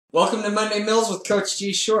Welcome to Monday Meals with Coach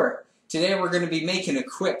G Short. Today we're going to be making a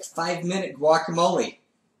quick 5-minute guacamole.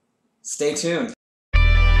 Stay tuned.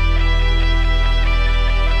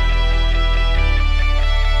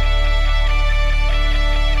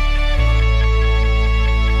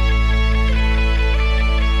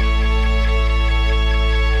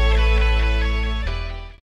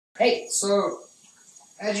 Hey, so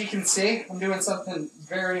as you can see, I'm doing something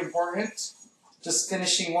very important. Just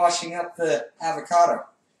finishing washing up the avocado.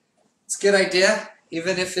 It's a good idea,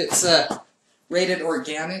 even if it's rated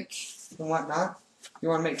organic and whatnot. You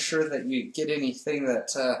want to make sure that you get anything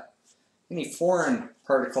that, any foreign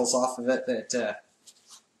particles off of it that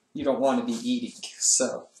you don't want to be eating.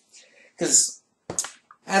 So, because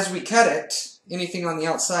as we cut it, anything on the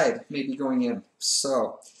outside may be going in.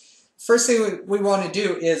 So, first thing we want to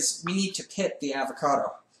do is we need to pit the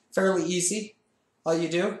avocado. Fairly easy. All you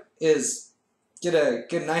do is get a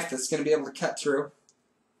good knife that's going to be able to cut through.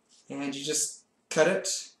 And you just cut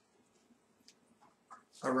it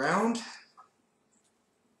around,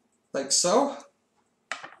 like so.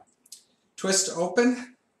 Twist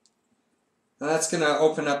open, and that's going to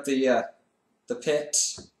open up the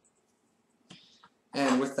pit.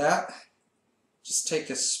 And with that, just take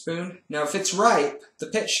a spoon. Now if it's ripe, the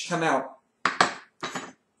pit should come out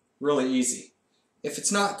really easy. If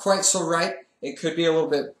it's not quite so ripe, it could be a little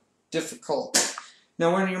bit difficult.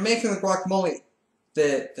 Now when you're making the guacamole,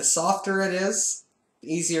 the softer it is,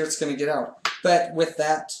 the easier it's going to get out. But with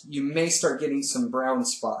that, you may start getting some brown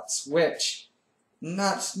spots, which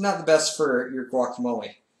not the best for your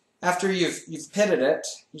guacamole. After you've pitted it,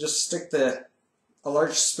 you just stick a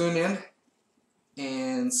large spoon in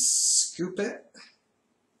and scoop it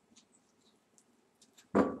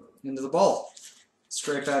into the bowl.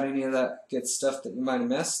 Scrape out any of that good stuff that you might have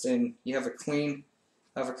missed, and you have a clean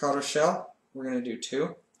avocado shell. We're going to do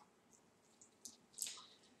 2.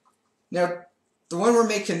 Now, the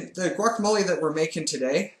guacamole that we're making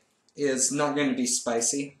today is not going to be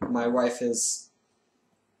spicy. My wife is,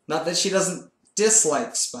 not that she doesn't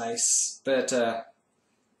dislike spice, but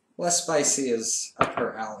less spicy is up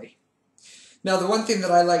her alley. Now, the one thing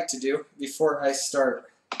that I like to do before I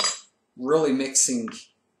start really mixing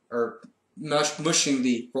or mushing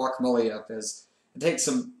the guacamole up is I take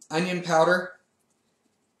some onion powder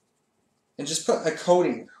and just put a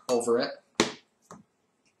coating over it.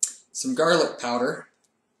 Some garlic powder.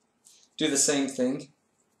 Do the same thing.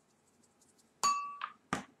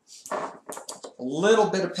 A little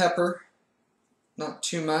bit of pepper, not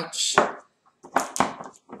too much.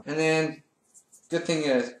 And then, good thing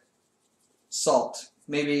is salt,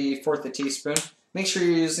 maybe 1/4 teaspoon. Make sure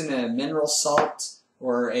you're using a mineral salt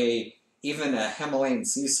or even a Himalayan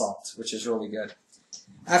sea salt, which is really good.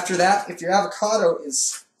 After that, if your avocado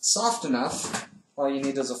is soft enough, all you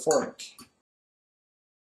need is a fork.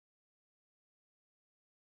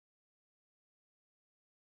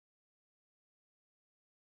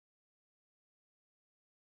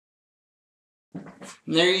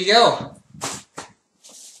 And there you go.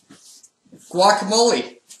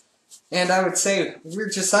 Guacamole. And I would say we're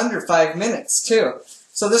just under 5 minutes too.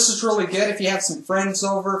 So this is really good if you have some friends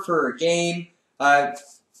over for a game and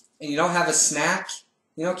you don't have a snack.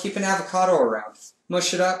 Keep an avocado around.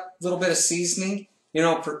 Mush it up, a little bit of seasoning.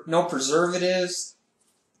 No preservatives.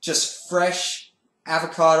 Just fresh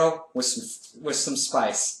avocado with some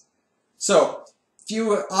spice. So, a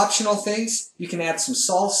few optional things. You can add some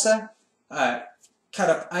salsa. Cut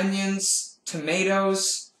up onions,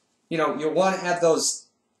 tomatoes. You'll want to add those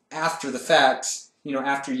after the fact,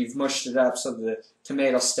 after you've mushed it up so the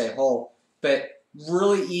tomatoes stay whole. But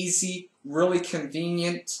really easy, really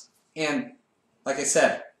convenient, and like I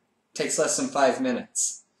said, takes less than 5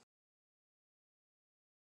 minutes.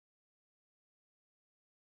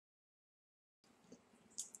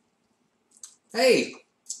 Hey,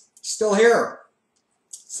 still here.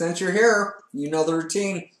 Since you're here, you know the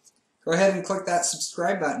routine. Go ahead and click that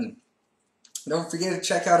subscribe button. Don't forget to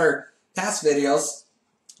check out our past videos,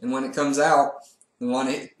 and when it comes out, you want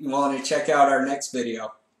to check out our next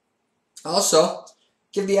video. Also,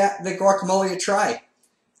 give the guacamole a try.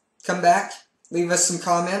 Come back, leave us some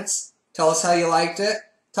comments, tell us how you liked it,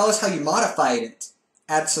 tell us how you modified it.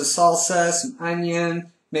 Add some salsa, some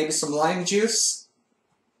onion, maybe some lime juice.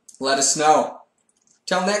 Let us know.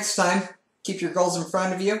 Till next time, keep your goals in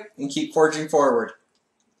front of you and keep forging forward.